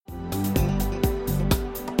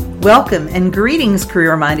Welcome and greetings,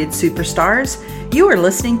 career-minded superstars. You are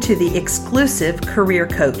listening to the exclusive Career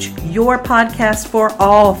Coach, your podcast for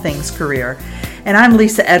all things career. And I'm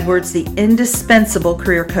Lisa Edwards, the indispensable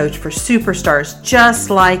career coach for superstars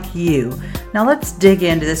just like you. Now let's dig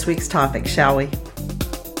into this week's topic, shall we?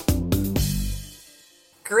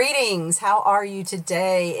 Greetings. How are you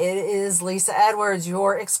today? It is Lisa Edwards,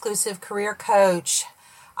 your exclusive career coach.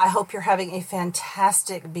 I hope you're having a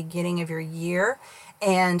fantastic beginning of your year.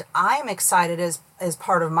 And I'm excited as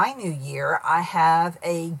part of my new year. I have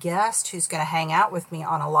a guest who's going to hang out with me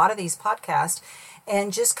on a lot of these podcasts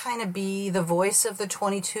and just kind of be the voice of the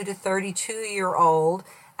 22 to 32-year-old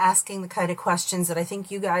asking the kind of questions that I think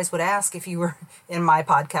you guys would ask if you were in my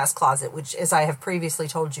podcast closet, which, as I have previously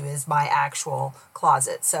told you, is my actual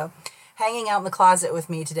closet. So hanging out in the closet with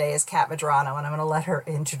me today is Kat Medrano, and I'm going to let her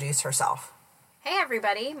introduce herself. Hey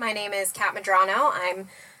everybody, my name is Kat Medrano. I'm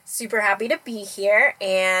super happy to be here,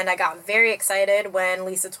 and I got very excited when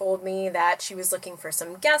Lisa told me that she was looking for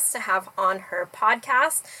some guests to have on her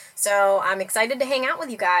podcast. So I'm excited to hang out with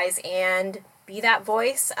you guys and be that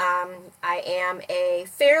voice. I am a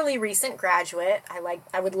fairly recent graduate.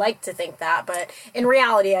 I would like to think that, but in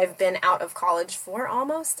reality I've been out of college for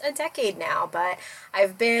almost a decade now, but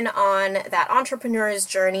I've been on that entrepreneur's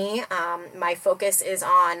journey. My focus is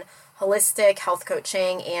on holistic health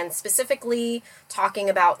coaching and specifically talking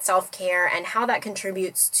about self-care and how that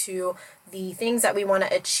contributes to the things that we want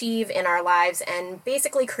to achieve in our lives and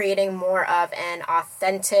basically creating more of an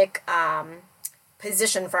authentic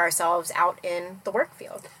position for ourselves out in the work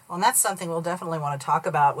field. Well, and that's something we'll definitely want to talk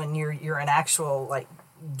about when you're an actual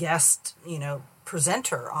guest,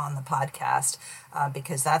 presenter on the podcast,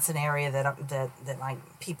 because that's an area that my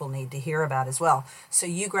people need to hear about as well. So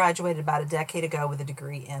you graduated about a decade ago with a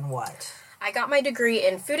degree in what? I got my degree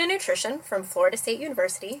in food and nutrition from Florida State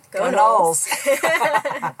University. Go Noles!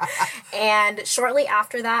 And shortly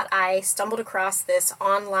after that, I stumbled across this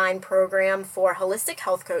online program for holistic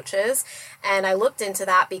health coaches, and I looked into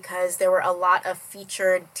that because there were a lot of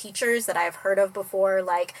featured teachers that I've heard of before,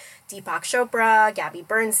 like Deepak Chopra, Gabby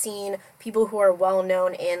Bernstein, people who are well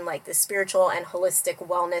known in the spiritual and holistic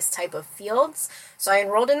wellness type of fields. So I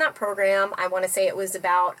enrolled in that program. I want to say it was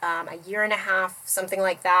about a year and a half, something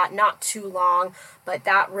like that, not too long, but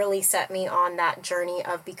that really set me on that journey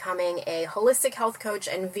of becoming a holistic health coach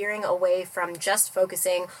and veering away from just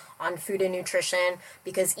focusing on food and nutrition,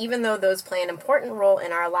 because even though those play an important role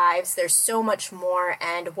in our lives, there's so much more,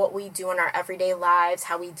 and what we do in our everyday lives,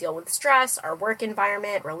 how we deal with stress, our work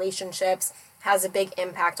environment, relationships, has a big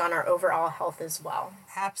impact on our overall health as well.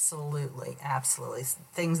 Absolutely, absolutely.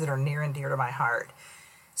 Things that are near and dear to my heart.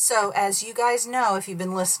 So as you guys know, if you've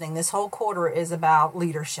been listening, this whole quarter is about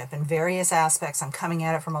leadership in various aspects. I'm coming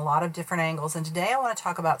at it from a lot of different angles. And today I want to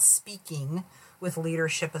talk about speaking with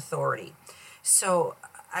leadership authority. So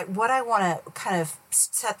what I want to kind of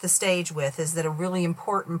set the stage with is that a really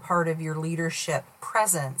important part of your leadership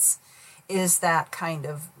presence is that kind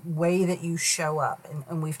of way that you show up.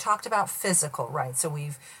 And we've talked about physical, right? So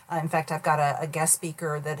in fact, I've got a guest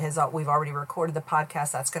speaker that we've already recorded the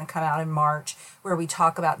podcast. That's going to come out in March, where we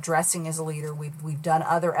talk about dressing as a leader. We've done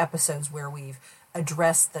other episodes where we've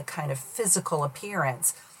addressed the kind of physical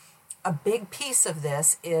appearance. A big piece of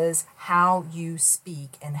this is how you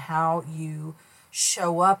speak and how you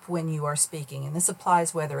show up when you are speaking. And this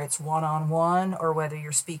applies whether it's one-on-one or whether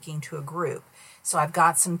you're speaking to a group. So I've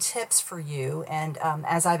got some tips for you, and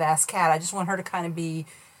as I've asked Kat, I just want her to kind of be,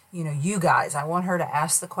 you guys. I want her to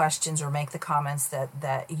ask the questions or make the comments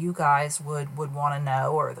that you guys would want to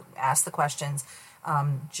know, or ask the questions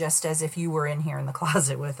just as if you were in here in the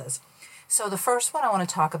closet with us. So the first one I want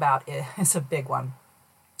to talk about is a big one.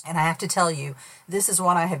 And I have to tell you, this is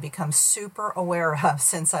one I have become super aware of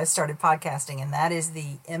since I started podcasting, and that is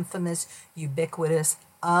the infamous, ubiquitous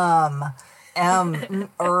guys.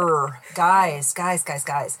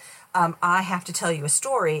 I have to tell you a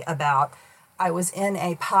story about, I was in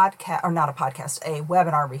a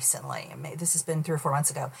webinar recently. This has been 3 or 4 months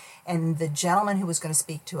ago. And the gentleman who was going to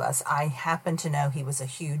speak to us, I happened to know he was a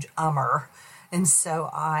huge ummer. And so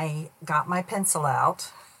I got my pencil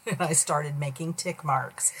out and I started making tick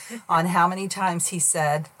marks on how many times he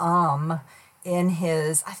said in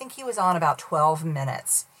his, I think he was on about 12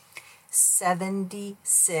 minutes.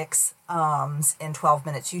 76 ums in 12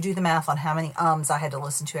 minutes. You do the math on how many ums I had to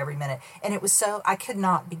listen to every minute. And it was so, I could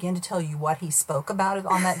not begin to tell you what he spoke about it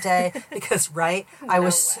on that day because, right, I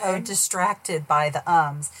was so distracted by the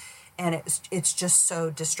ums. And it's just so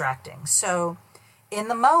distracting. So in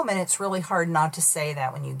the moment, it's really hard not to say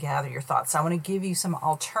that when you gather your thoughts. So I want to give you some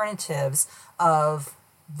alternatives of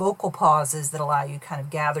vocal pauses that allow you to kind of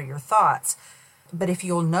gather your thoughts. But if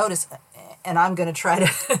you'll notice, and I'm going to try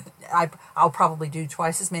to, I'll probably do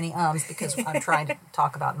twice as many ums because I'm trying to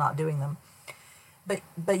talk about not doing them.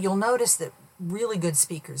 But you'll notice that really good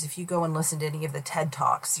speakers, if you go and listen to any of the TED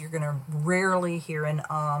Talks, you're going to rarely hear an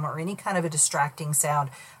or any kind of a distracting sound.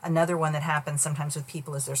 Another one that happens sometimes with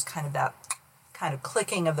people is there's kind of that kind of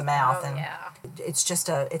clicking of the mouth. It's just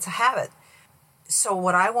it's a habit. So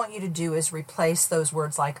what I want you to do is replace those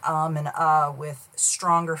words like and with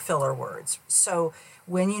stronger filler words. So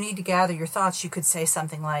when you need to gather your thoughts, you could say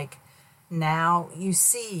something like, now you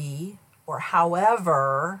see, or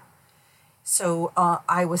however. So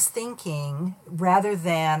I was thinking, rather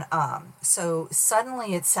than so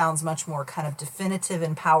suddenly it sounds much more kind of definitive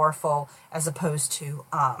and powerful as opposed to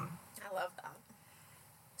I love that.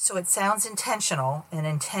 So it sounds intentional, and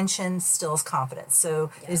intention stills confidence. So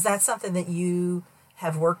Yes. Is that something that you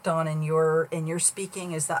have worked on in your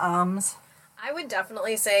speaking, is the ums? I would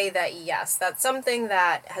definitely say that yes, that's something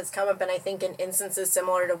that has come up, and I think in instances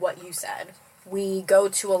similar to what you said. We go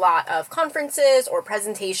to a lot of conferences or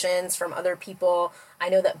presentations from other people. I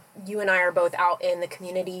know that you and I are both out in the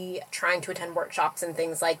community trying to attend workshops and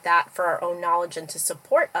things like that for our own knowledge and to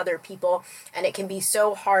support other people. And it can be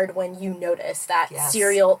so hard when you notice that Yes.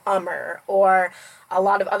 serial ummer, or a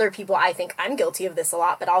lot of other people, I think I'm guilty of this a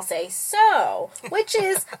lot, but I'll say so, which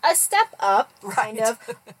is a step up, kind Right.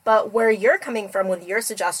 of. But where you're coming from with your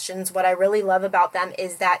suggestions, what I really love about them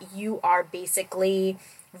is that you are basically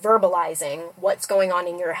verbalizing what's going on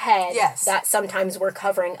in your head. Yes. That sometimes we're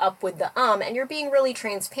covering up with the and you're being really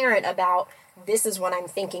transparent about, this is what I'm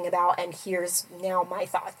thinking about, and here's now my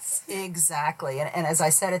thoughts. Exactly. And as I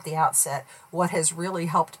said at the outset, what has really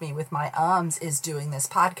helped me with my ums is doing this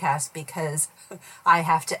podcast, because I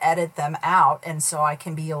have to edit them out, and so I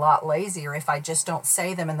can be a lot lazier if I just don't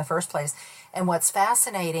say them in the first place. And what's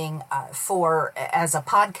fascinating as a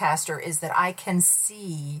podcaster is that I can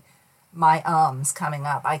see my ums coming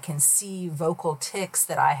up. I can see vocal tics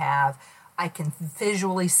that I have. I can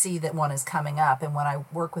visually see that one is coming up. And when I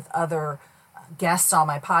work with other guests on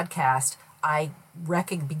my podcast, I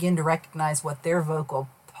begin to recognize what their vocal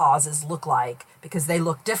pauses look like, because they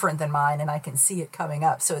look different than mine, and I can see it coming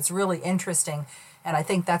up. So it's really interesting. And I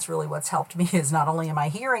think that's really what's helped me, is not only am I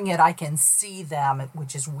hearing it, I can see them,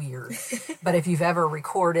 which is weird. But if you've ever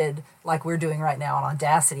recorded, like we're doing right now on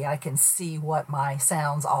Audacity, I can see what my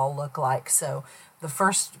sounds all look like. So the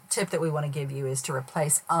first tip that we want to give you is to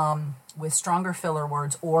replace with stronger filler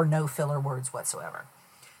words or no filler words whatsoever.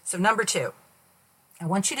 So number 2, I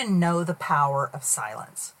want you to know the power of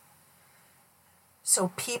silence.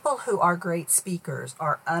 So people who are great speakers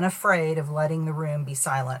are unafraid of letting the room be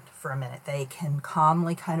silent for a minute. They can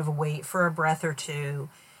calmly kind of wait for a breath or two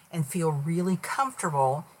and feel really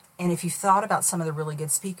comfortable. And if you've thought about some of the really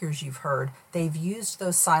good speakers you've heard, they've used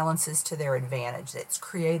those silences to their advantage. It's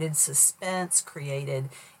created suspense, created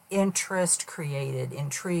interest, created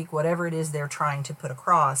intrigue, whatever it is they're trying to put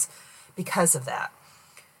across because of that.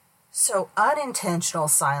 So unintentional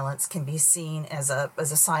silence can be seen as a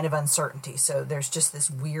sign of uncertainty. So there's just this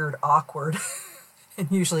weird, awkward, and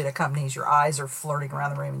usually it accompanies your eyes are flirting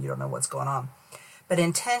around the room and you don't know what's going on. But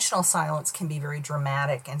intentional silence can be very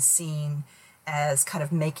dramatic and seen as kind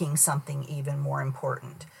of making something even more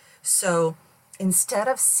important. So instead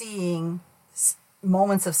of seeing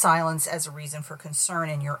moments of silence as a reason for concern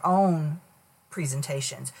in your own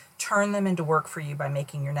presentations, turn them into work for you by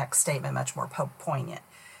making your next statement much more poignant.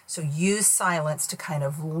 So use silence to kind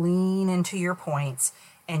of lean into your points,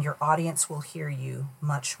 and your audience will hear you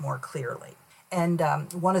much more clearly. And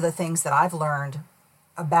one of the things that I've learned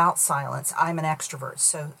about silence, I'm an extrovert,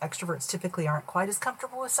 so extroverts typically aren't quite as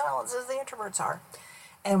comfortable with silence as the introverts are.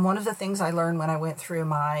 And one of the things I learned when I went through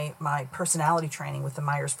my personality training with the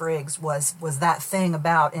Myers-Briggs was that thing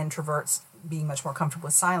about introverts being much more comfortable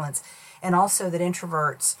with silence, and also that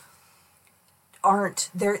introverts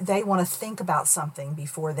they want to think about something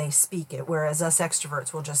before they speak it, whereas us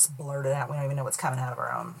extroverts will just blurt it out. We don't even know what's coming out of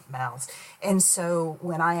our own mouths. And so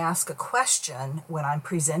when I ask a question, when I'm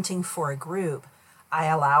presenting for a group, I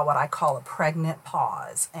allow what I call a pregnant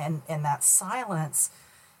pause. And that silence,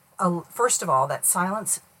 first of all, that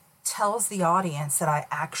silence tells the audience that I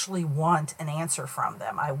actually want an answer from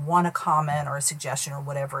them. I want a comment or a suggestion or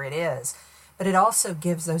whatever it is. But it also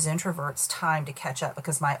gives those introverts time to catch up,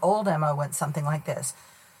 because my old MO went something like this.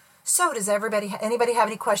 So does anybody have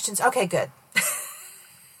any questions? Okay, good.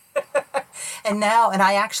 And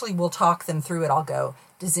I actually will talk them through it. I'll go,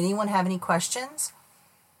 does anyone have any questions?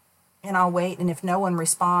 And I'll wait. And if no one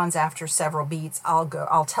responds after several beats,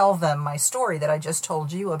 I'll tell them my story that I just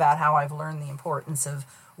told you about how I've learned the importance of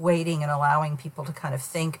waiting and allowing people to kind of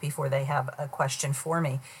think before they have a question for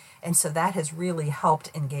me. And so that has really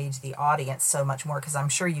helped engage the audience so much more, because I'm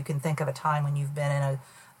sure you can think of a time when you've been in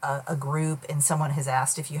a group and someone has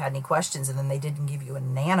asked if you had any questions, and then they didn't give you a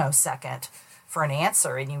nanosecond for an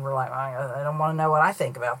answer, and you were like, I don't want to know what I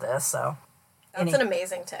think about this. So that's an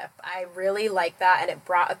amazing tip. I really like that, and it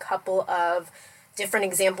brought a couple of different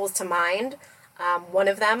examples to mind. One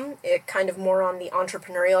of them, it kind of more on the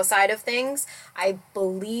entrepreneurial side of things. I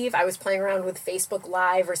believe I was playing around with Facebook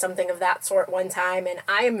Live or something of that sort one time, and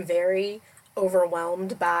I am very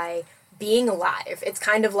overwhelmed by being live. It's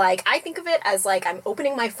kind of like, I think of it as like I'm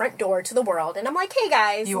opening my front door to the world, and I'm like, hey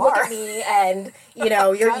guys, look at me, and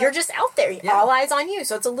you're just out there, all eyes on you.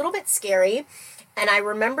 So it's a little bit scary. And I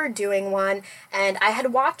remember doing one, and I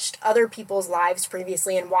had watched other people's lives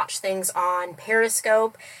previously and watched things on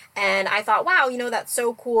Periscope, and I thought, wow, that's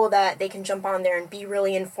so cool that they can jump on there and be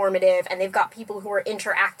really informative, and they've got people who are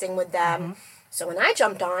interacting with them. Mm-hmm. So when I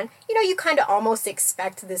jumped on, you kind of almost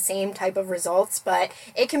expect the same type of results, but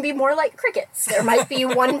it can be more like crickets. There might be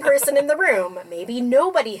one person in the room. Maybe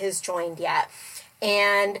nobody has joined yet.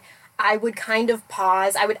 And I would kind of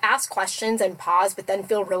pause. I would ask questions and pause, but then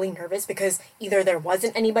feel really nervous because either there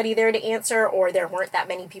wasn't anybody there to answer or there weren't that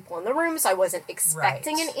many people in the room, so I wasn't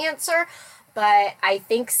expecting an answer. But I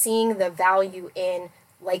think seeing the value in,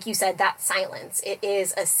 like you said, that silence, it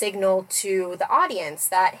is a signal to the audience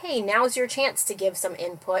that, hey, now's your chance to give some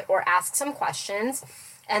input or ask some questions.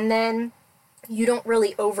 And then you don't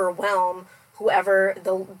really overwhelm whoever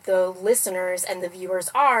the listeners and the viewers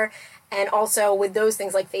are. And also with those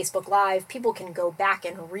things like Facebook Live, people can go back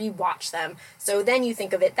and re-watch them. So then you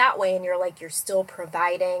think of it that way and you're like, you're still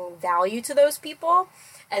providing value to those people.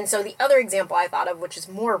 And so the other example I thought of, which is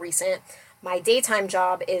more recent, my daytime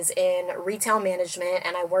job is in retail management,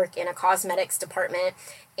 and I work in a cosmetics department,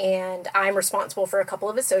 and I'm responsible for a couple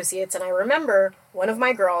of associates. And I remember one of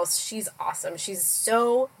my girls, she's awesome. She's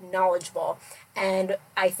so knowledgeable. And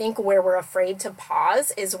I think where we're afraid to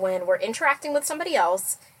pause is when we're interacting with somebody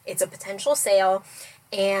else, it's a potential sale,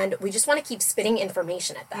 and we just want to keep spitting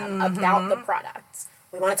information at them about the products.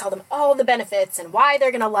 We want to tell them all the benefits and why they're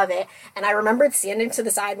going to love it. And I remembered standing to the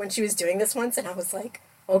side when she was doing this once, and I was like,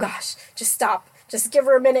 oh gosh, just stop. Just give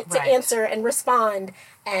her a minute to answer and respond.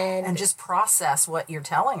 And just process what you're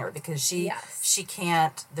telling her, because she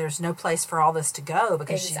can't, there's no place for all this to go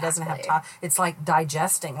because she doesn't have time. It's like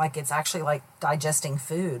digesting, like it's actually like digesting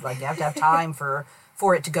food. Like you have to have time for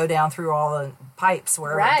it to go down through all the pipes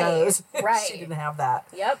wherever it goes. She didn't have that.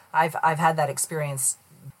 Yep. I've had that experience,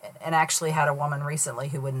 and actually had a woman recently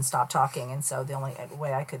who wouldn't stop talking, and so the only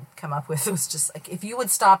way I could come up with was just like, if you would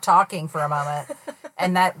stop talking for a moment,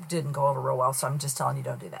 and that didn't go over real well, so I'm just telling you,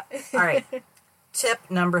 don't do that. All right. Tip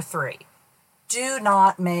number 3. Do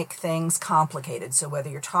not make things complicated. So whether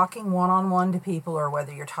you're talking one-on-one to people or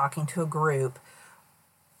whether you're talking to a group,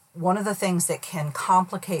 one of the things that can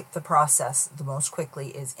complicate the process the most quickly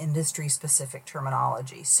is industry-specific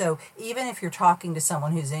terminology. So even if you're talking to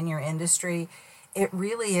someone who's in your industry, it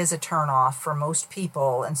really is a turnoff for most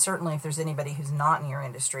people, and certainly if there's anybody who's not in your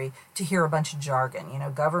industry, to hear a bunch of jargon.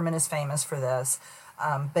 Government is famous for this,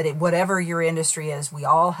 but whatever your industry is, we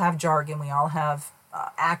all have jargon, we all have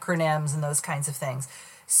acronyms and those kinds of things.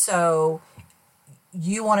 So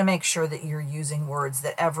you want to make sure that you're using words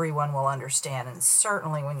that everyone will understand, and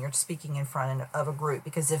certainly when you're speaking in front of a group,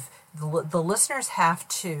 because if the listeners have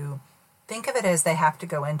to think of it as they have to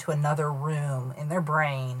go into another room in their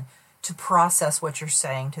brain to process what you're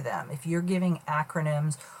saying to them. If you're giving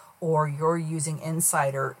acronyms or you're using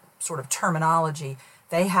insider sort of terminology,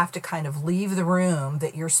 they have to kind of leave the room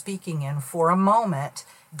that you're speaking in for a moment,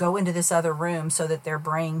 go into this other room so that their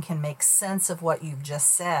brain can make sense of what you've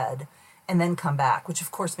just said, and then come back, which of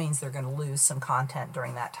course means they're going to lose some content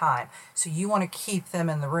during that time. So you want to keep them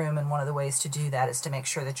in the room, and one of the ways to do that is to make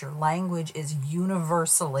sure that your language is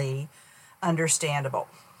universally understandable.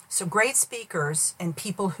 So great speakers and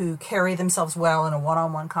people who carry themselves well in a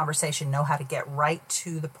one-on-one conversation know how to get right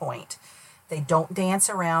to the point. They don't dance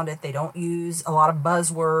around it. They don't use a lot of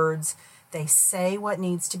buzzwords. They say what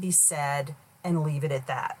needs to be said and leave it at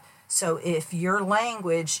that. So if your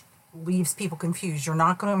language leaves people confused, you're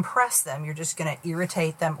not going to impress them. You're just going to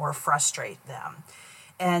irritate them or frustrate them.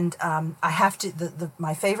 And I have to,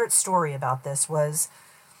 my favorite story about this was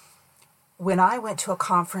when I went to a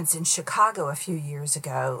conference in Chicago a few years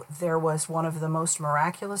ago. There was one of the most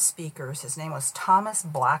miraculous speakers. His name was Thomas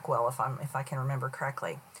Blackwell, if I can remember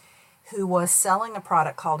correctly, who was selling a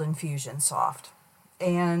product called Infusionsoft.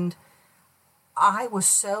 And I was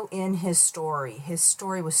so in his story. His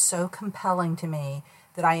story was so compelling to me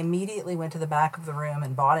that I immediately went to the back of the room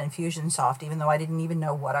and bought Infusionsoft, even though I didn't even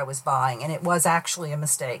know what I was buying. And it was actually a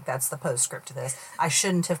mistake. That's the postscript to this. I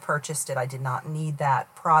shouldn't have purchased it. I did not need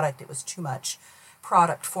that product. It was too much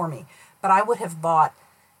product for me. But I would have bought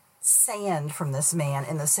sand from this man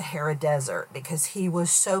in the Sahara Desert because he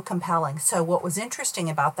was so compelling. So what was interesting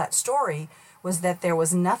about that story was that there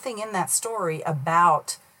was nothing in that story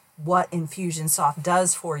about what Infusionsoft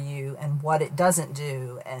does for you and what it doesn't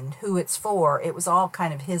do and who it's for. It was all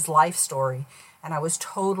kind of his life story, and I was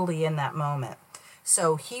totally in that moment.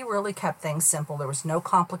 So he really kept things simple. There was no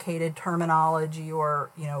complicated terminology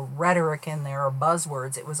or, rhetoric in there or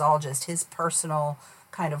buzzwords. It was all just his personal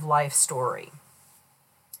kind of life story.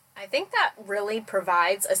 I think that really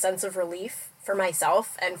provides a sense of relief for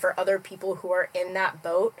myself and for other people who are in that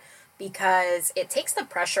boat, because it takes the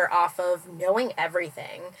pressure off of knowing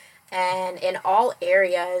everything. And in all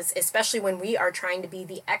areas, especially when we are trying to be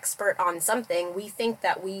the expert on something, we think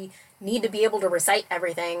that we need to be able to recite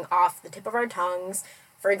everything off the tip of our tongues.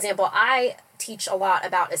 For example, I teach a lot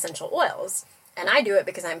about essential oils, and I do it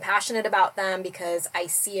because I'm passionate about them, because I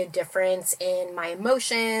see a difference in my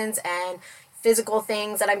emotions and physical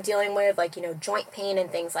things that I'm dealing with, like, joint pain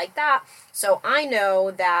and things like that. So I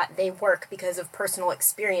know that they work because of personal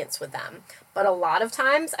experience with them. But a lot of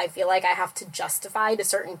times I feel like I have to justify to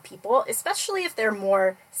certain people, especially if they're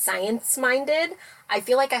more science-minded. I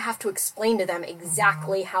feel like I have to explain to them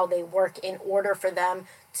exactly how they work in order for them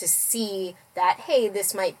to see that, hey,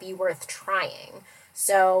 this might be worth trying.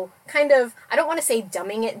 So kind of, I don't want to say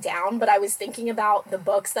dumbing it down, but I was thinking about the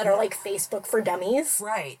books that are like Facebook for Dummies.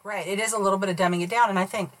 Right. It is a little bit of dumbing it down. And I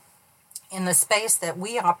think in the space that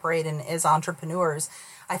we operate in as entrepreneurs,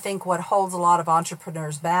 I think what holds a lot of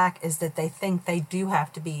entrepreneurs back is that they think they do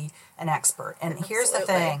have to be an expert. And here's the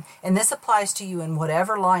thing, and this applies to you in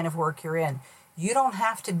whatever line of work you're in. You don't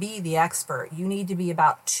have to be the expert. You need to be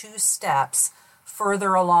about 2 steps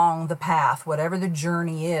further along the path, whatever the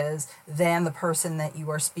journey is, than the person that you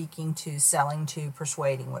are speaking to, selling to,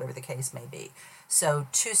 persuading, whatever the case may be. So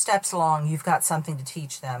 2 steps along, you've got something to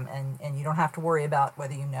teach them, and you don't have to worry about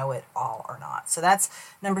whether you know it all or not. So that's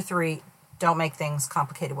number 3. Don't make things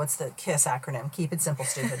complicated. What's the KISS acronym? Keep it simple,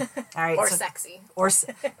 stupid. All right. Or sexy.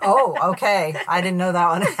 Okay. I didn't know that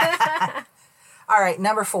one. All right.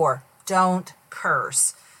 Number 4, don't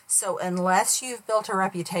curse. So unless you've built a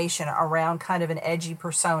reputation around kind of an edgy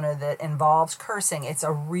persona that involves cursing, it's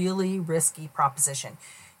a really risky proposition.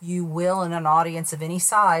 You will, in an audience of any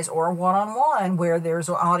size or one-on-one where there's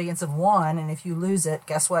an audience of 1, and if you lose it,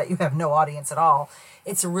 guess what? You have no audience at all.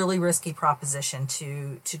 It's a really risky proposition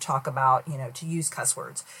to talk about, to use cuss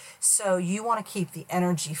words. So you want to keep the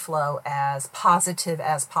energy flow as positive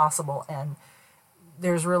as possible, and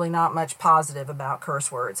there's really not much positive about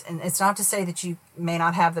curse words. And it's not to say that you may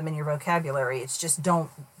not have them in your vocabulary. It's just don't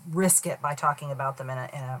risk it by talking about them in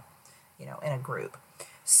a group.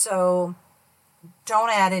 So don't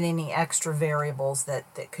add in any extra variables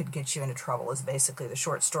that could get you into trouble is basically the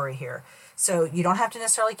short story here. So you don't have to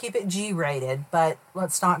necessarily keep it G-rated, but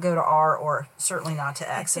let's not go to R or certainly not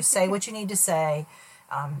to X. So say what you need to say,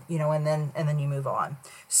 and then you move on.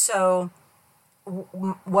 So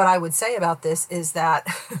what I would say about this is that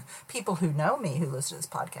people who know me, who listen to this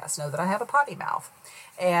podcast, know that I have a potty mouth.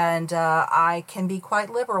 And I can be quite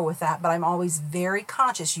liberal with that, but I'm always very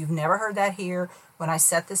conscious. You've never heard that here. When I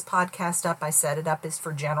set this podcast up, I set it up as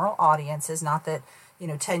for general audiences. Not that,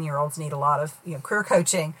 10-year-olds need a lot of, career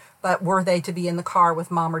coaching, but were they to be in the car with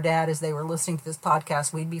mom or dad as they were listening to this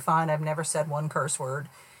podcast, we'd be fine. I've never said one curse word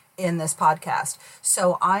in this podcast.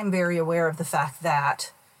 So I'm very aware of the fact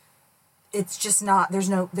that it's just not, there's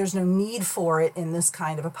no need for it in this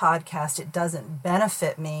kind of a podcast. It doesn't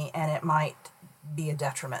benefit me, and it might be a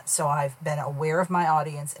detriment. So I've been aware of my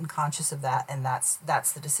audience and conscious of that, and that's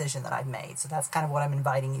the decision that I've made. So that's kind of what I'm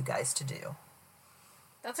inviting you guys to do.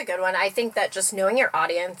 That's a good one. I think that just knowing your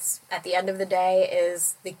audience at the end of the day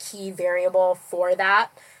is the key variable for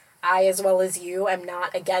that. I, as well as you, am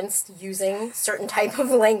not against using certain type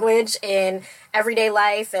of language in everyday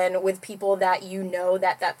life and with people that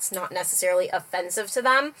that's not necessarily offensive to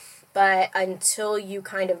them. But until you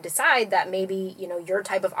kind of decide that maybe, your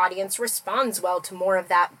type of audience responds well to more of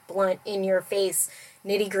that blunt, in-your-face,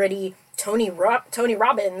 nitty-gritty, Tony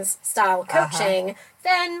Robbins style coaching,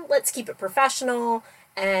 then let's keep it professional.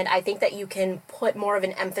 And I think that you can put more of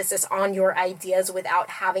an emphasis on your ideas without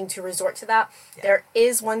having to resort to that. Yeah. There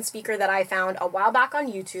is one speaker that I found a while back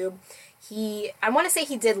on YouTube. I want to say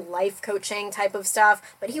he did life coaching type of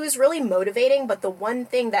stuff, but he was really motivating. But the one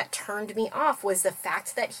thing that turned me off was the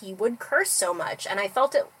fact that he would curse so much. And I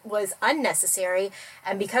felt it was unnecessary.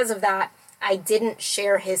 And because of that, I didn't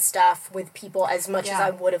share his stuff with people as much as I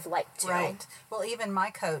would have liked to. Right. Well, even my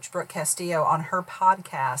coach, Brooke Castillo, on her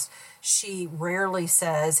podcast, she rarely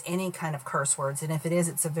says any kind of curse words. And if it is,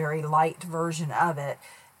 it's a very light version of it.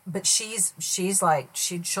 But she's like,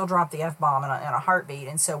 she'll drop the F-bomb in a heartbeat.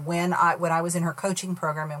 And so when I was in her coaching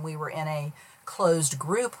program and we were in a closed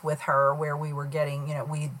group with her where we were getting,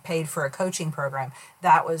 we paid for a coaching program,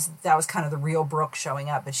 that was kind of the real Brooke showing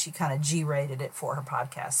up, but she kind of G-rated it for her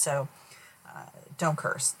podcast. So don't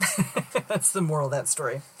curse. That's the moral of that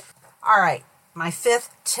story. All right, my 5th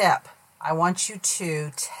tip. I want you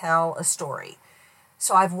to tell a story.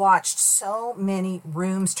 So I've watched so many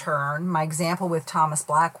rooms turn. My example with Thomas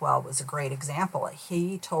Blackwell was a great example.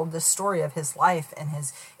 He told the story of his life and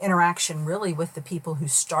his interaction really with the people who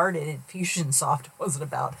started Infusionsoft. It wasn't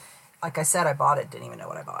about, like I said, I bought it, didn't even know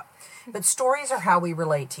what I bought. But stories are how we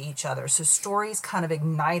relate to each other. So stories kind of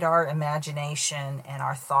ignite our imagination and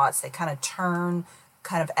our thoughts. They kind of turn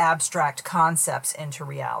kind of abstract concepts into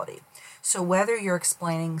reality. So whether you're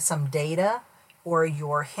explaining some data or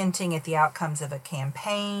you're hinting at the outcomes of a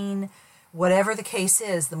campaign, whatever the case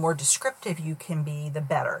is, the more descriptive you can be, the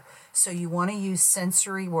better. So you want to use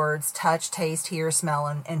sensory words, touch, taste, hear, smell,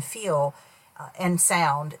 and feel, and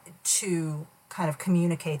sound to kind of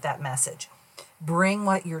communicate that message. Bring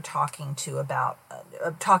what you're talking about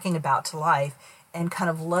to life, and kind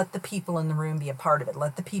of let the people in the room be a part of it.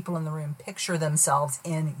 Let the people in the room picture themselves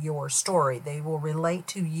in your story. They will relate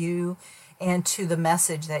to you and to the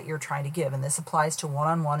message that you're trying to give. And this applies to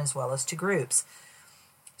one-on-one as well as to groups.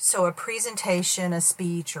 So a presentation, a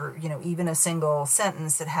speech, or even a single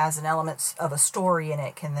sentence that has an element of a story in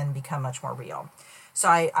it can then become much more real. So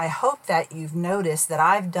I hope that you've noticed that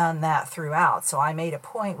I've done that throughout. So I made a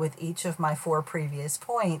point with each of my 4 previous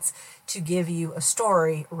points to give you a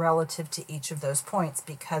story relative to each of those points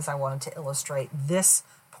because I wanted to illustrate this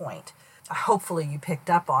point. Hopefully you picked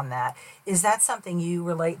up on that. Is that something you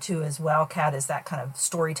relate to as well, Kat? Is that kind of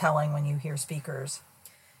storytelling when you hear speakers?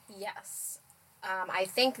 Yes. I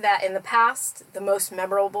think that in the past, the most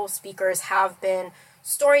memorable speakers have been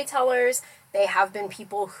storytellers. They have been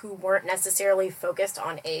people who weren't necessarily focused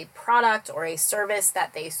on a product or a service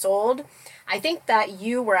that they sold. I think that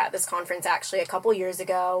you were at this conference actually a couple years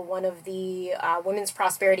ago, one of the Women's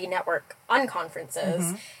Prosperity Network unconferences.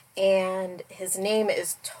 Mm-hmm. And his name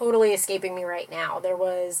is totally escaping me right now. There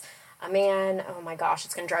was a man, oh my gosh,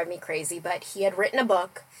 it's going to drive me crazy, but he had written a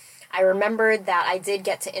book. I remembered that I did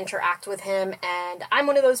get to interact with him, and I'm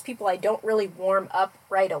one of those people, I don't really warm up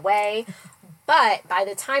right away. But by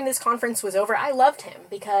the time this conference was over, I loved him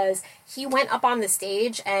because he went up on the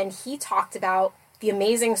stage and he talked about the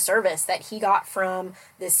amazing service that he got from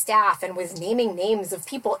the staff and was naming names of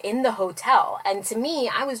people in the hotel. And to me,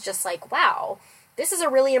 I was just like, wow, this is a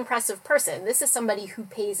really impressive person. This is somebody who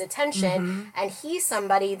pays attention, mm-hmm. and he's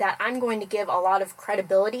somebody that I'm going to give a lot of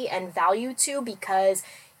credibility and value to because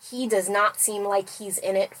he does not seem like he's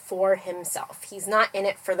in it for himself. He's not in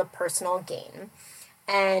it for the personal gain.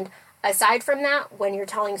 And aside from that, when you're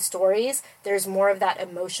telling stories, there's more of that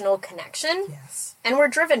emotional connection. Yes. And we're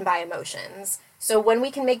driven by emotions. So when we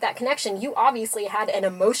can make that connection, you obviously had an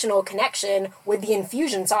emotional connection with the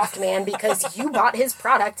Infusionsoft man because you bought his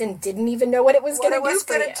product and didn't even know what it was going to do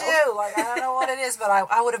for you. Like, I don't know what it is, but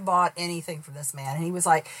I would have bought anything from this man. And he was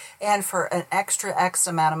like, and for an extra X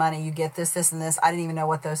amount of money, you get this, this, and this. I didn't even know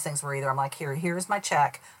what those things were either. I'm like, here's my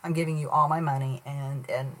check. I'm giving you all my money, and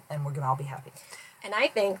we're going to all be happy. And I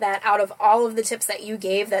think that out of all of the tips that you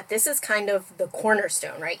gave, that this is kind of the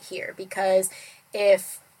cornerstone right here. Because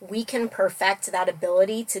if we can perfect that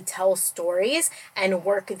ability to tell stories and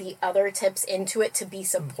work the other tips into it to be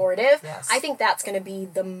supportive, yes. I think that's going to be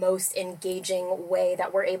the most engaging way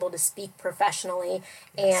that we're able to speak professionally,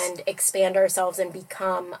 yes. and expand ourselves and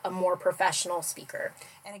become a more professional speaker.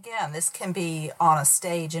 And again, this can be on a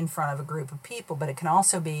stage in front of a group of people, but it can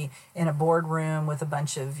also be in a boardroom with a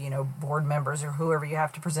bunch of, board members or whoever you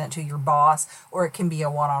have to present to, your boss, or it can be a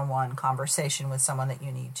one-on-one conversation with someone that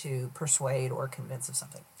you need to persuade or convince of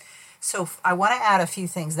something. So I want to add a few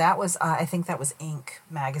things. That was, I think that was Inc.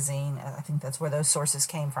 magazine. I think that's where those sources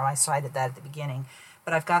came from. I cited that at the beginning.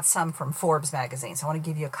 But I've got some from Forbes magazine. So I want to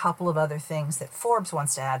give you a couple of other things that Forbes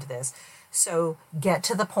wants to add to this. So get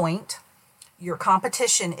to the point. Your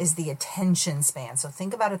competition is the attention span. So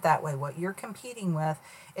think about it that way. What you're competing with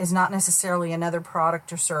is not necessarily another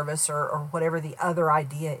product or service or whatever the other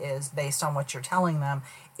idea is based on what you're telling them.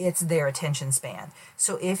 It's their attention span.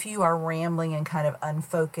 So if you are rambling and kind of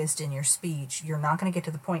unfocused in your speech, you're not going to get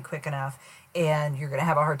to the point quick enough, and you're going to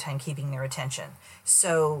have a hard time keeping their attention.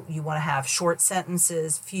 So you want to have short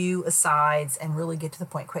sentences, few asides, and really get to the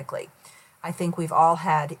point quickly. I think we've all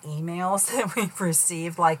had emails that we've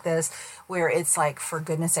received like this, where it's like, for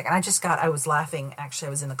goodness sake, and I was laughing, actually, I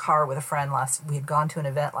was in the car with a friend we had gone to an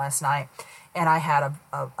event last night, and I had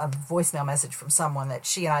a voicemail message from someone that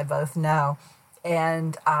she and I both know,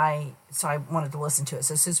 and so I wanted to listen to it.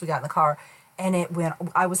 So as soon as we got in the car, and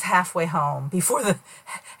I was halfway home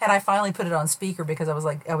and I finally put it on speaker because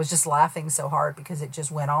I was just laughing so hard because it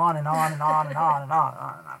just went on and on and on and on and on and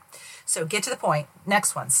on and on. So get to the point.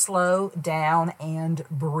 Next one, slow down and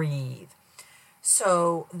breathe.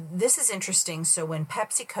 So this is interesting. So when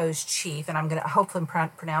PepsiCo's chief, and I'm going to hopefully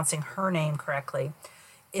pronouncing her name correctly,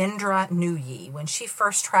 Indra Nooyi, when she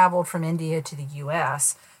first traveled from India to the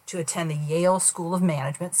U.S. to attend the Yale School of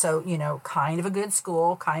Management, so, kind of a good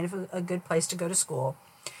school, kind of a good place to go to school,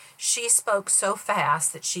 she spoke so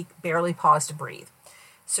fast that she barely paused to breathe.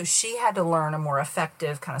 So she had to learn a more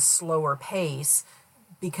effective, kind of slower pace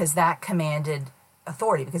because that commanded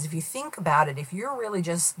authority. Because if you think about it, if you're really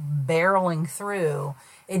just barreling through,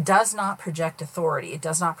 it does not project authority. It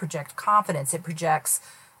does not project confidence. It projects,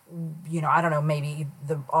 I don't know, maybe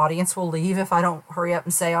the audience will leave if I don't hurry up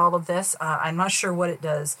and say all of this. I'm not sure what it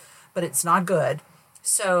does, but it's not good.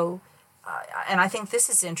 So, and I think this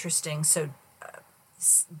is interesting. So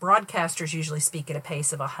broadcasters usually speak at a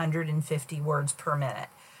pace of 150 words per minute,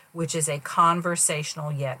 which is a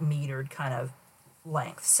conversational yet metered kind of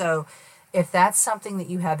length. So if that's something that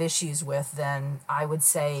you have issues with, then I would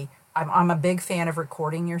say I'm a big fan of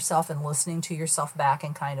recording yourself and listening to yourself back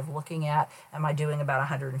and kind of looking at, am I doing about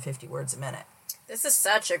 150 words a minute? This is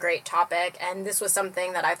such a great topic, and this was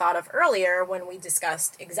something that I thought of earlier when we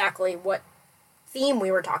discussed exactly what theme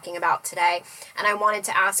we were talking about today. And I wanted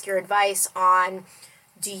to ask your advice on,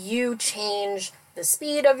 do you change the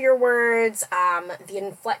speed of your words, the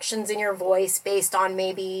inflections in your voice based on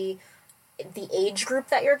maybe the age group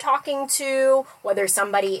that you're talking to, whether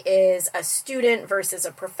somebody is a student versus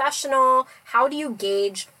a professional? How do you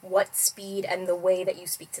gauge what speed and the way that you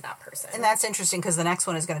speak to that person? And that's interesting because the next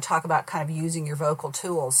one is going to talk about kind of using your vocal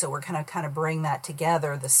tools. So we're going to kind of bring that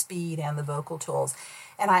together, the speed and the vocal tools.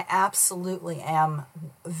 And I absolutely am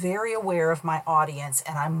very aware of my audience,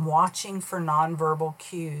 and I'm watching for nonverbal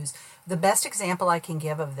cues. The best example I can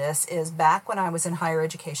give of this is back when I was in higher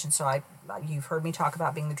education. So you've heard me talk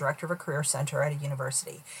about being the director of a career center at a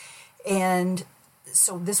university. And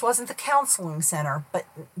so this wasn't the counseling center, but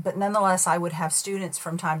nonetheless, I would have students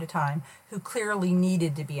from time to time who clearly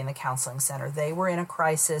needed to be in the counseling center. They were in a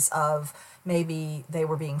crisis of maybe they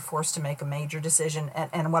were being forced to make a major decision.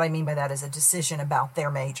 And what I mean by that is a decision about their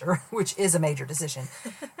major, which is a major decision.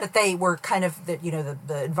 But they were kind of,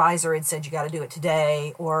 the advisor had said, you got to do it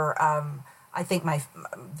today. Or I think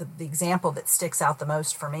the example that sticks out the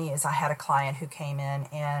most for me is I had a client who came in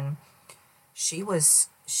and she was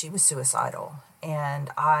suicidal. And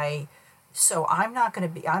I'm not going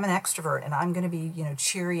to be, I'm an extrovert and I'm going to be,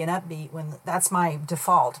 cheery and upbeat when that's my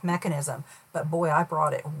default mechanism. But boy, I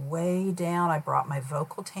brought it way down. I brought my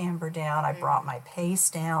vocal timbre down. I brought my pace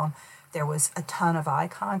down. There was a ton of eye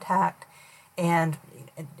contact. And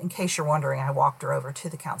in case you're wondering, I walked her over to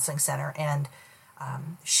the counseling center and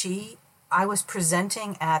I was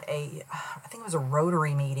presenting at I think it was a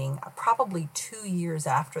Rotary meeting, probably 2 years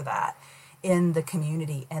after that, in the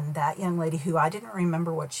community, and that young lady, who I didn't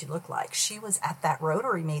remember what she looked like, she was at that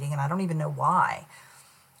Rotary meeting, and I don't even know why,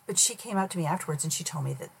 but she came up to me afterwards and she told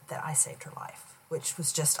me that I saved her life, which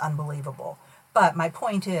was just unbelievable. But my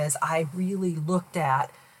point is, I really looked at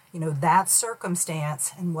that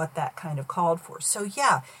circumstance and what that kind of called for. So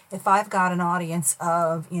yeah, if I've got an audience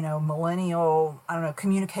of millennial,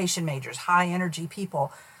 communication majors, high energy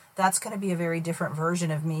people, that's going to be a very different version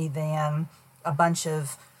of me than a bunch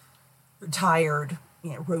of retired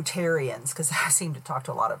Rotarians, because I seem to talk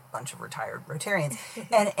to a bunch of retired Rotarians.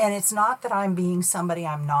 and it's not that I'm being somebody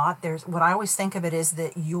I'm not. There's what I always think of it is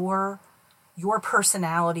that your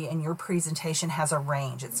personality and your presentation has a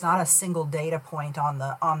range. It's not a single data point on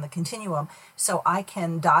the continuum. So I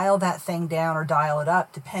can dial that thing down or dial it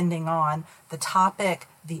up depending on the topic,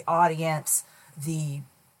 the audience, the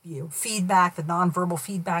feedback, the nonverbal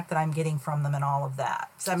feedback that I'm getting from them and all of that.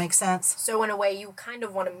 Does that make sense? So in a way, you kind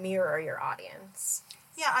of want to mirror your audience.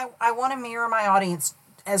 Yeah, I want to mirror my audience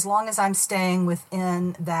as long as I'm staying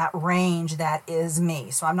within that range that is me.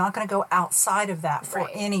 So I'm not going to go outside of that for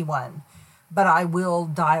anyone, but I will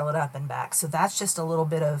dial it up and back. So that's just a little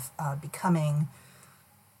bit of becoming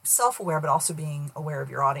self-aware, but also being aware of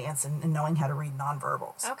your audience and knowing how to read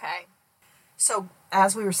nonverbals. Okay. So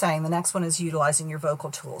as we were saying, the next one is utilizing your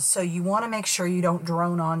vocal tools. So you want to make sure you don't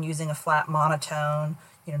drone on using a flat monotone,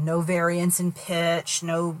 no variance in pitch,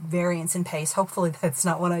 no variance in pace. Hopefully that's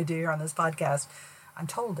not what I do here on this podcast. I'm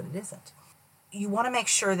told that it isn't. you want to make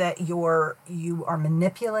sure that you are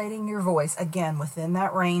manipulating your voice, again, within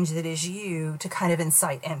that range that is you, to kind of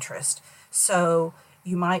incite interest. So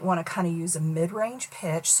you might want to kind of use a mid-range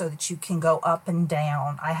pitch so that you can go up and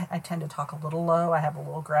down. I tend to talk a little low. I have a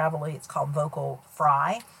little gravelly. It's called vocal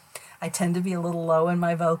fry. I tend to be a little low in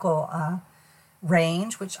my vocal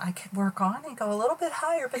range, which I could work on and go a little bit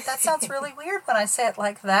higher, but that sounds really weird when I say it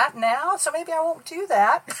like that now, so maybe I won't do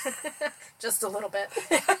that. Just a little bit.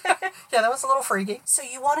 Yeah, that was a little freaky. So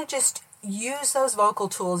you want to just use those vocal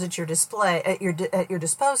tools at your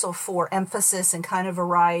disposal for emphasis and kind of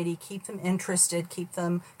variety. Keep them interested, keep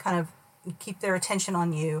their attention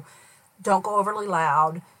on you. Don't go overly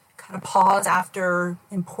loud. Kind of pause after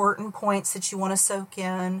important points that you want to soak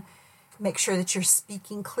in. Make sure that you're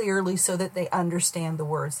speaking clearly so that they understand the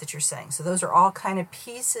words that you're saying. So those are all kind of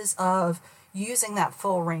pieces of using that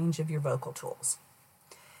full range of your vocal tools.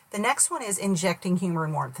 The next one is injecting humor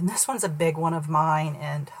and warmth. And this one's a big one of mine,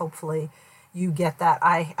 and hopefully you get that.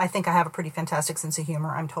 I think I have a pretty fantastic sense of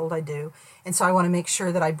humor. I'm told I do. And so I want to make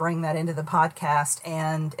sure that I bring that into the podcast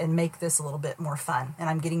and make this a little bit more fun. And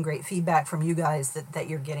I'm getting great feedback from you guys that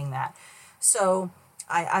you're getting that. So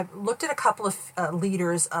I looked at a couple of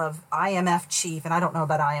leaders of IMF Chief, and I don't know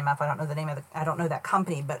about IMF. I don't know the name of I don't know that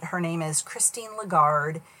company, but her name is Christine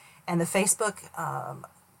Lagarde, and the Facebook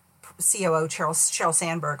COO Sheryl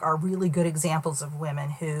Sandberg are really good examples of women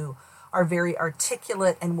who are very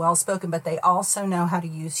articulate and well-spoken, but they also know how to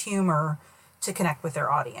use humor to connect with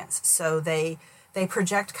their audience. So they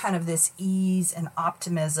project kind of this ease and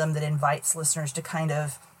optimism that invites listeners to kind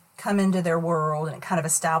of come into their world, and it kind of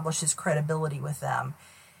establishes credibility with them.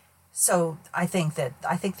 So I think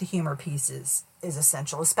the humor piece is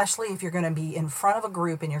essential, especially if you're going to be in front of a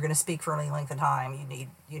group and you're going to speak for any length of time.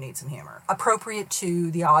 You need some humor, appropriate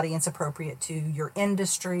to the audience, appropriate to your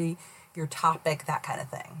industry, your topic, that kind of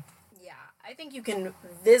thing. Yeah, I think you can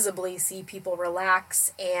visibly see people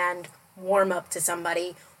relax and warm up to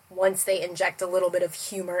somebody once they inject a little bit of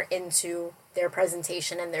humor into their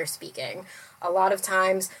presentation and their speaking. A lot of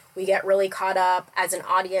times we get really caught up as an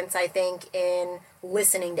audience, I think, in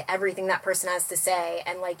listening to everything that person has to say.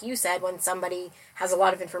 And like you said, when somebody has a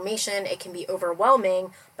lot of information, it can be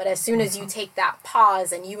overwhelming. But as soon as you take that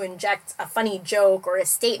pause and you inject a funny joke or a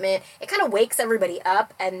statement, it kind of wakes everybody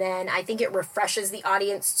up. And then I think it refreshes the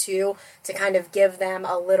audience too, to kind of give them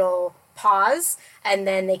a little pause, and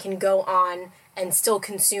then they can go on and still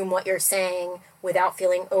consume what you're saying without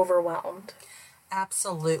feeling overwhelmed.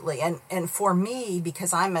 Absolutely. And for me,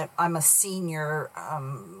 because I'm a senior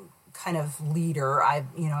kind of leader,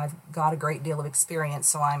 I've got a great deal of experience,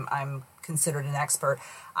 so I'm considered an expert.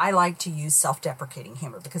 I like to use self-deprecating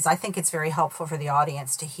humor because I think it's very helpful for the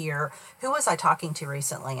audience to hear. Who was I talking to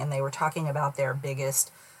recently? And they were talking about their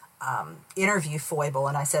biggest interview foible,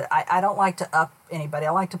 and I said, I don't like to up anybody.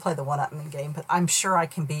 I like to play the one-upman game, but I'm sure I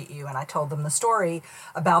can beat you. And I told them the story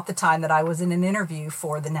about the time that I was in an interview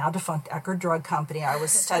for the now defunct Eckerd Drug Company. I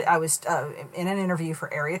was in an interview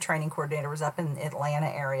for area training coordinator. Was up in the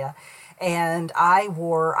Atlanta area, and I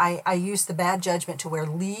used the bad judgment to wear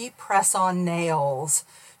Lee press-on nails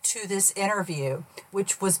to this interview,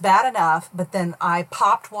 which was bad enough, but then I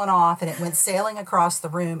popped one off and it went sailing across the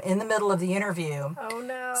room in the middle of the interview. Oh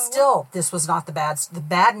no. Still, this was not the bad. The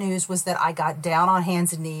bad news was that I got down on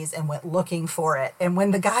hands and knees and went looking for it. And when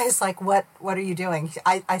the guy is like, what are you doing?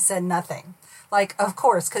 I said nothing. Like, of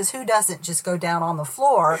course, because who doesn't just go down on the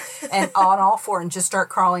floor and on all four and just start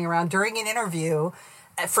crawling around during an interview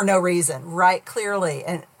for no reason, right? Clearly.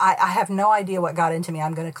 And I have no idea what got into me.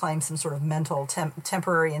 I'm going to claim some sort of mental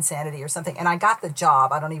temporary insanity or something. And I got the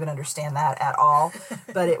job. I don't even understand that at all.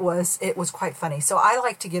 But it was quite funny. So I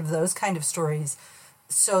like to give those kind of stories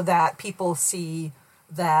so that people see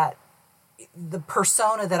that the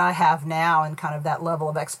persona that I have now and kind of that level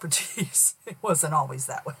of expertise, it wasn't always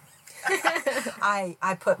that way.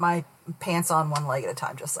 I put my pants on one leg at a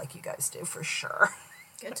time, just like you guys do, for sure.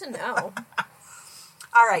 Good to know.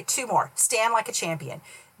 All right, two more. Stand like a champion.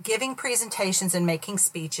 Giving presentations and making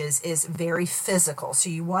speeches is very physical. So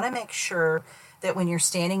you want to make sure that when you're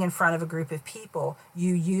standing in front of a group of people,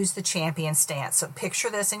 you use the champion stance. So picture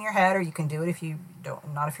this in your head, or you can do it if you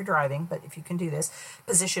don't, not if you're driving, but if you can do this.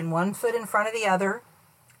 Position one foot in front of the other.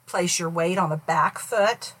 Place your weight on the back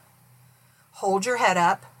foot. Hold your head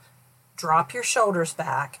up. Drop your shoulders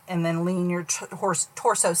back, and then lean your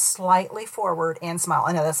torso slightly forward and smile.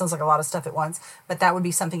 I know that sounds like a lot of stuff at once, but that would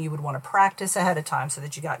be something you would want to practice ahead of time so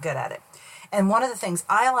that you got good at it. And one of the things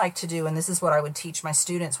I like to do, and this is what I would teach my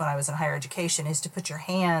students when I was in higher education, is to put your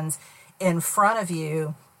hands in front of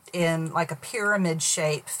you in like a pyramid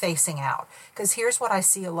shape facing out. Because here's what I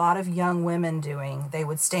see a lot of young women doing. They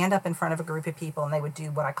would stand up in front of a group of people and they would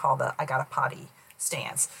do what I call the I got a potty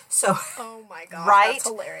stance. So, oh my gosh, right? That's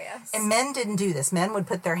hilarious. And men didn't do this. Men would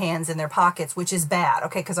put their hands in their pockets, which is bad.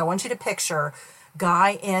 Okay, because I want you to picture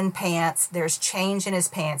guy in pants, there's change in his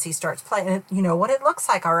pants, he starts playing, you know what it looks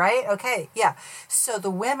like, all right? Okay, yeah. So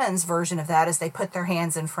the women's version of that is they put their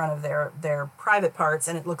hands in front of their private parts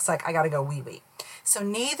and it looks like I gotta go wee-wee. So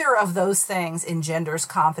neither of those things engenders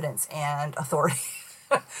confidence and authority.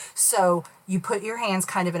 So you put your hands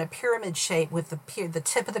kind of in a pyramid shape with the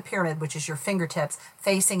tip of the pyramid, which is your fingertips,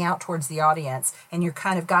 facing out towards the audience, and you're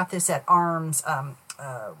kind of got this at arms,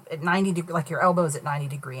 at 90 degree, like your elbows at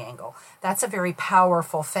 90-degree angle. That's a very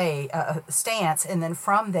powerful stance, and then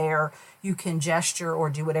from there you can gesture or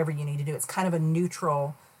do whatever you need to do. It's kind of a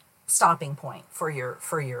neutral stopping point for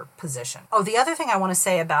your position. Oh, the other thing I want to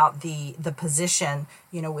say about the position,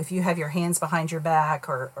 you know, if you have your hands behind your back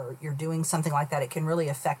or you're doing something like that, it can really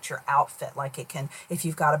affect your outfit. Like it can, if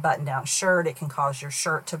you've got a button-down shirt, it can cause your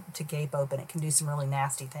shirt to gape open. It can do some really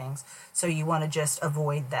nasty things. So you want to just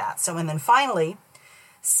avoid that. So, and then finally,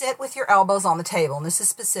 sit with your elbows on the table. And this is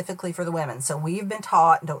specifically for the women. So we've been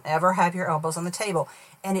taught, don't ever have your elbows on the table.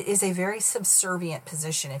 And it is a very subservient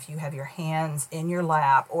position if you have your hands in your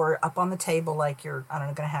lap or up on the table like you're, I don't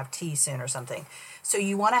know, going to have tea soon or something. So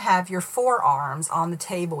you want to have your forearms on the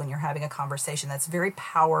table when you're having a conversation. That's a very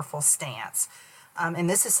powerful stance. And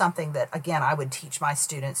this is something that, again, I would teach my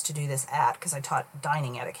students to do this because I taught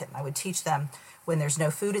dining etiquette. And I would teach them when there's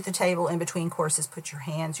no food at the table, in between courses, put your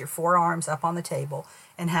hands, your forearms up on the table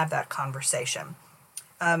and have that conversation.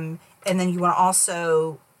 And then you want to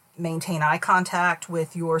also maintain eye contact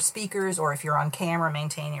with your speakers, or if you're on camera,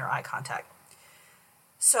 maintain your eye contact.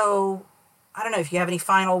 So I don't know if you have any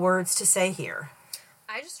final words to say here.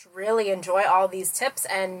 I just really enjoy all these tips,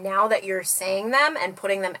 and now that you're saying them and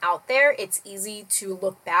putting them out there, it's easy to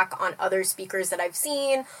look back on other speakers that I've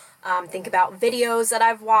seen, think about videos that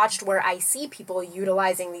I've watched where I see people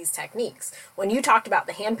utilizing these techniques. When you talked about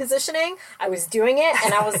the hand positioning, I was doing it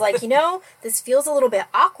and I was like, you know, this feels a little bit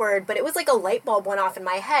awkward, but it was like a light bulb went off in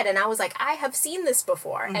my head and I was like, I have seen this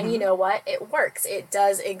before. Mm-hmm. And you know what? It works. It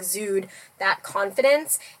does exude that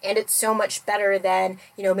confidence, and it's so much better than,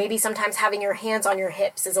 you know, maybe sometimes having your hands on your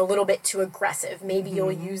hips is a little bit too aggressive. Maybe mm-hmm.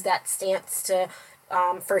 you'll use that stance to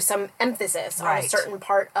for some emphasis on a certain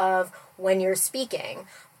part of when you're speaking.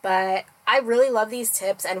 But I really love these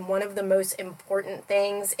tips, and one of the most important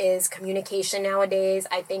things is communication nowadays.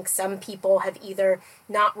 I think some people have either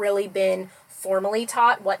not really been formally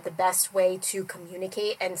taught what the best way to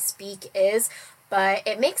communicate and speak is, but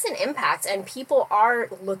it makes an impact, and people are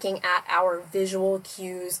looking at our visual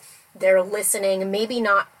cues. They're listening, maybe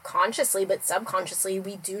not consciously, but subconsciously,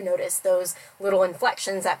 we do notice those little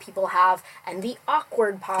inflections that people have and the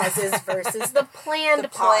awkward pauses versus the planned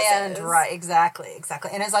pauses. Right, exactly.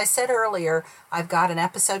 And as I said earlier, I've got an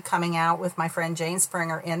episode coming out with my friend Jane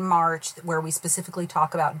Springer in March where we specifically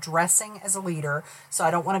talk about dressing as a leader. So I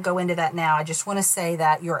don't want to go into that now. I just want to say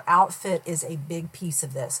that your outfit is a big piece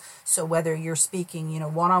of this. So whether you're speaking, you know,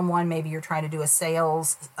 one-on-one, maybe you're trying to do a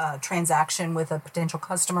sales transaction with a potential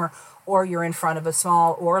customer, or you're in front of a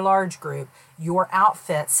small or large group, your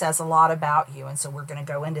outfit says a lot about you. And so we're going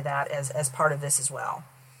to go into that as part of this as well.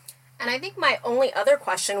 And I think my only other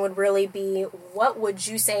question would really be, what would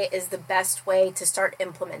you say is the best way to start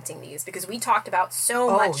implementing these? Because we talked about so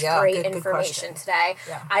much great information today.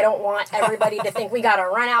 Yeah. I don't want everybody to think we got to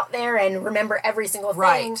run out there and remember every single thing.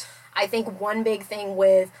 Right. I think one big thing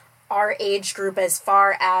with our age group as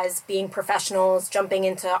far as being professionals, jumping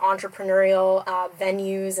into entrepreneurial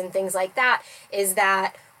venues and things like that, is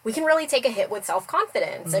that we can really take a hit with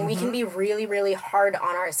self-confidence mm-hmm. and we can be really, really hard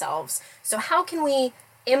on ourselves. So how can we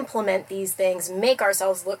implement these things, make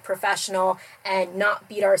ourselves look professional, and not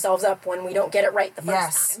beat ourselves up when we don't get it right the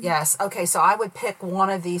first time? Yes. Okay, so I would pick one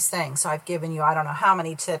of these things. So I've given you, I don't know how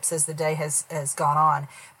many tips as the day has gone on,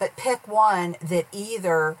 but pick one that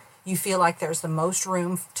either you feel like there's the most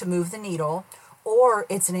room to move the needle, or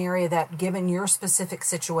it's an area that, given your specific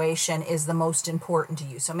situation, is the most important to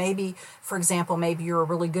you. So maybe, for example, maybe you're a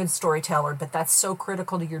really good storyteller, but that's so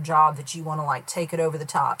critical to your job that you want to like take it over the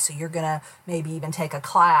top. So you're going to maybe even take a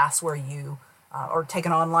class where you, or take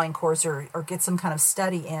an online course or get some kind of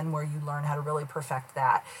study in where you learn how to really perfect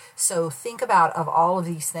that. So think about, of all of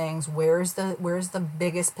these things, where's the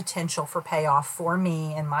biggest potential for payoff for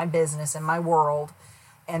me and my business and my world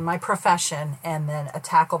and my profession, and then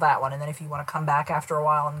tackle that one. And then if you want to come back after a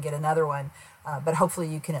while and get another one, but hopefully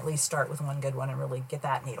you can at least start with one good one and really get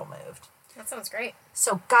that needle moved. That sounds great.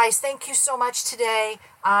 So, guys, thank you so much today.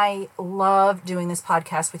 I love doing this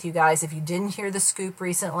podcast with you guys. If you didn't hear the scoop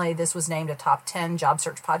recently, this was named a top 10 job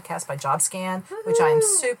search podcast by JobScan, which I am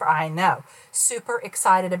super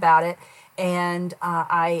excited about it. And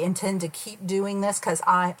I intend to keep doing this because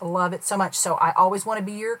I love it so much. So I always want to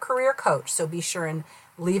be your career coach. So be sure and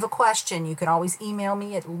leave a question. You can always email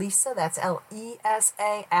me at Lisa, that's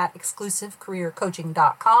Lesa, at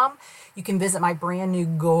exclusivecareercoaching.com. You can visit my brand new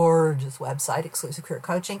gorgeous website, Exclusive Career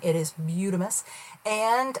Coaching. It is beautimous.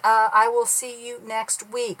 And I will see you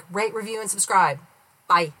next week. Rate, review, and subscribe.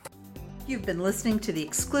 Bye. You've been listening to the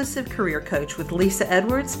Exclusive Career Coach with Lisa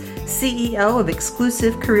Edwards, CEO of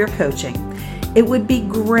Exclusive Career Coaching. It would be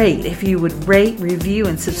great if you would rate, review,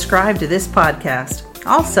 and subscribe to this podcast.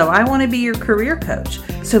 Also, I want to be your career coach,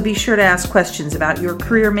 so be sure to ask questions about your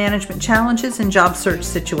career management challenges and job search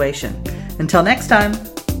situation. Until next time.